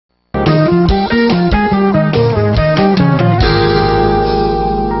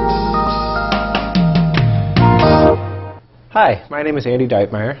Hi, my name is Andy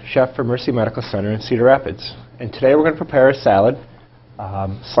Deutmeyer, chef for Mercy Medical Center in Cedar Rapids. And today we're going to prepare a salad,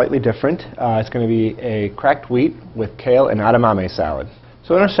 slightly different. It's going to be a cracked wheat with kale and edamame salad.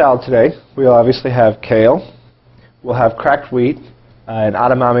 So in our salad today, we'll obviously have kale, we'll have cracked wheat, and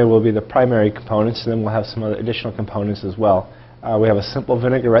edamame will be the primary components, and then we'll have some other additional components as well. We have a simple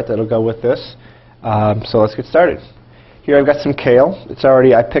vinaigrette that'll go with this. So let's get started. Here I've got some kale.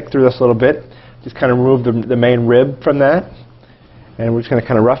 I picked through this a little bit. Just kind of remove the main rib from that. And we're just going to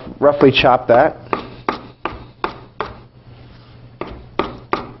kind of roughly chop that.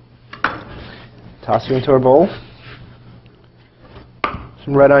 Toss it into our bowl.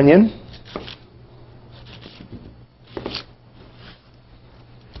 Some red onion.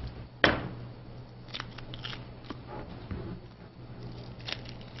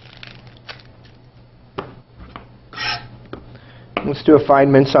 Let's do a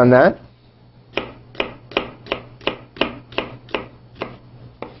fine mince on that.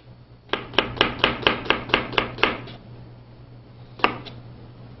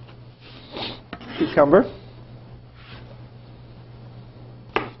 Cucumber.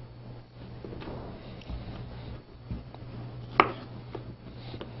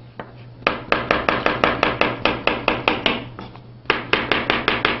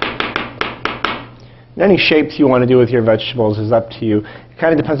 Any shapes you want to do with your vegetables is up to you. It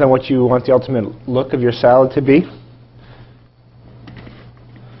kind of depends on what you want the ultimate look of your salad to be.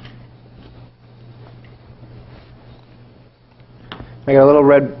 I got a little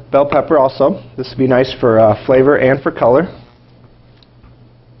red bell pepper also. This would be nice for flavor and for color.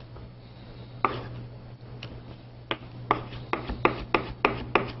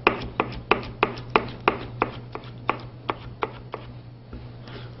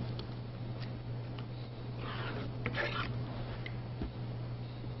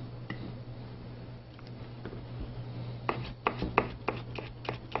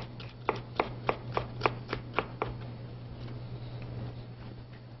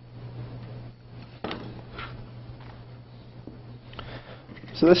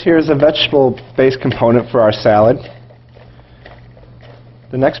 So this here is a vegetable-based component for our salad.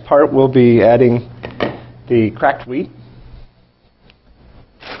 The next part will be adding the cracked wheat.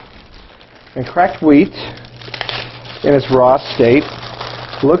 And cracked wheat, in its raw state,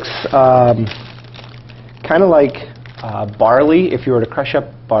 looks kind of like barley, if you were to crush up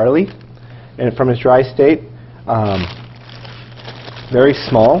barley, and from its dry state, very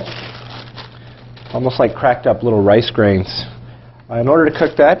small, almost like cracked up little rice grains. In order to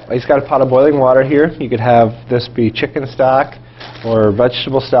cook that, I just got a pot of boiling water here. You could have this be chicken stock or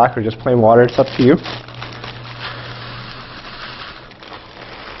vegetable stock or just plain water. It's up to you.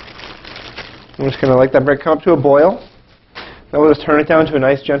 I'm just going to let that bread come up to a boil. Then we'll just turn it down to a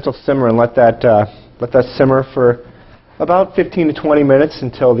nice gentle simmer and let that simmer for about 15 to 20 minutes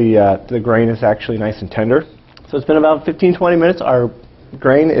until the grain is actually nice and tender. So it's been about 15-20 minutes. Our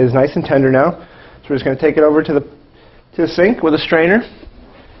grain is nice and tender now. So we're just going to take it over to the sink with a strainer,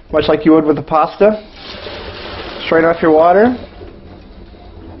 much like you would with the pasta. Strain off your water.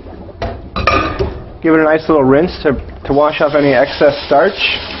 Give it a nice little rinse to wash off any excess starch.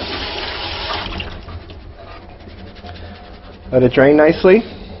 Let it drain nicely.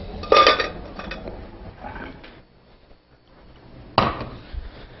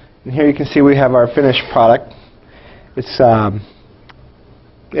 And here you can see we have our finished product. It's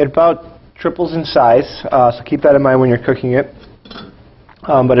it about triples in size, so keep that in mind when you're cooking it.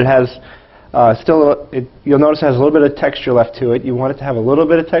 But it has you'll notice it has a little bit of texture left to it. You want it to have a little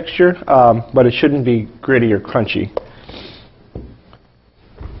bit of texture, but it shouldn't be gritty or crunchy.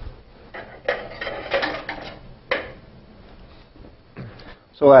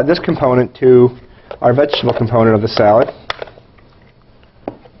 So we'll add this component to our vegetable component of the salad.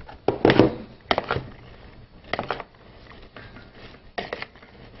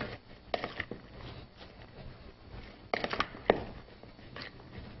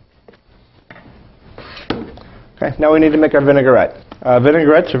 Okay, now we need to make our vinaigrette.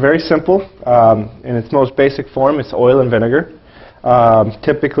 Vinaigrettes are very simple. In its most basic form, it's oil and vinegar.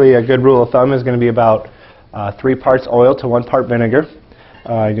 Typically, a good rule of thumb is going to be about 3 parts oil to 1 part vinegar.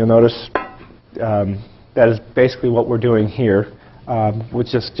 You'll notice that is basically what we're doing here, with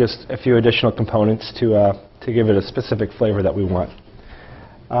just a few additional components to give it a specific flavor that we want.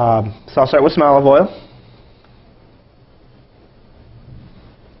 So I'll start with some olive oil.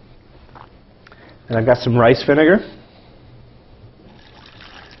 And I've got some rice vinegar.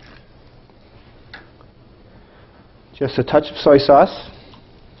 Just a touch of soy sauce.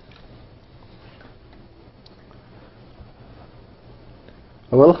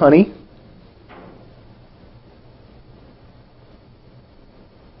 A little honey.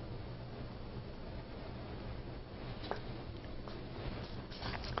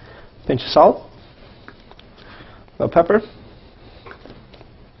 pinch of salt, a little pepper.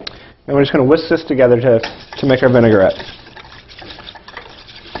 And we're just going to whisk this together to make our vinaigrette.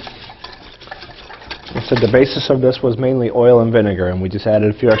 I said the basis of this was mainly oil and vinegar, and we just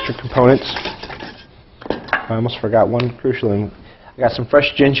added a few extra components. I almost forgot one crucial thing. I got some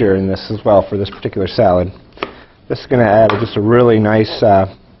fresh ginger in this as well for this particular salad. This is going to add just a really nice,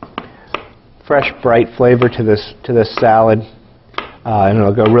 fresh, bright flavor to this salad, and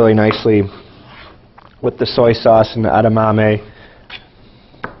it'll go really nicely with the soy sauce and the edamame.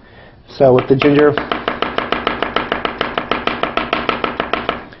 So with the ginger,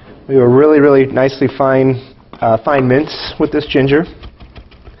 we were really nicely fine mince with this ginger,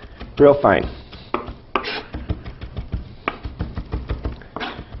 real fine.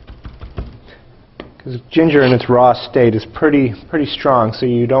 Because ginger in its raw state is pretty strong, so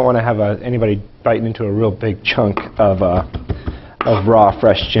you don't want to have anybody biting into a real big chunk of raw,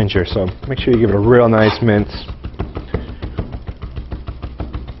 fresh ginger. So make sure you give it a real nice mince.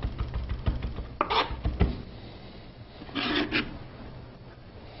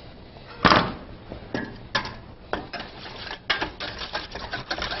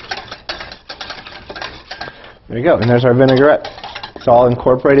 There you go, and there's our vinaigrette. It's all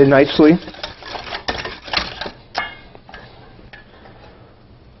incorporated nicely.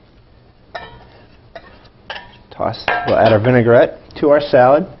 We'll add our vinaigrette to our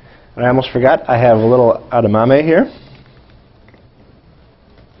salad. And I almost forgot, I have a little edamame here.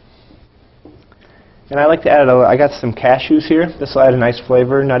 And I like to add I got some cashews here. This will add a nice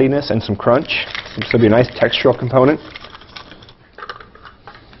flavor, nuttiness, and some crunch. This will be a nice textural component.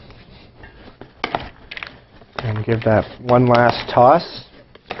 And give that one last toss.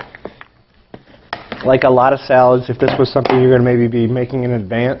 Like a lot of salads, if this was something you're going to maybe be making in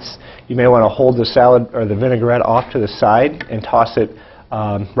advance, you may want to hold the salad or the vinaigrette off to the side and toss it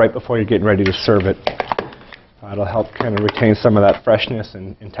right before you're getting ready to serve it. It'll help kind of retain some of that freshness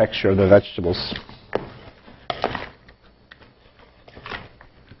and texture of the vegetables.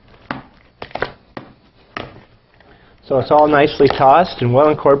 So it's all nicely tossed and well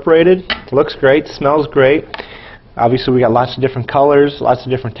incorporated. It looks great, smells great. Obviously we got lots of different colors, lots of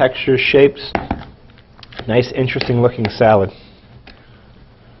different textures, shapes. Nice, interesting looking salad.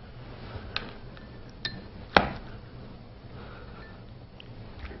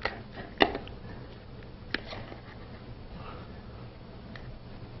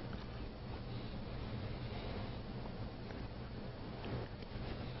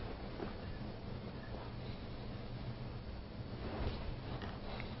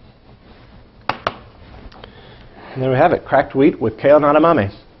 And there we have it, cracked wheat with kale and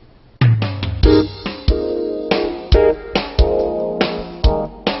edamame.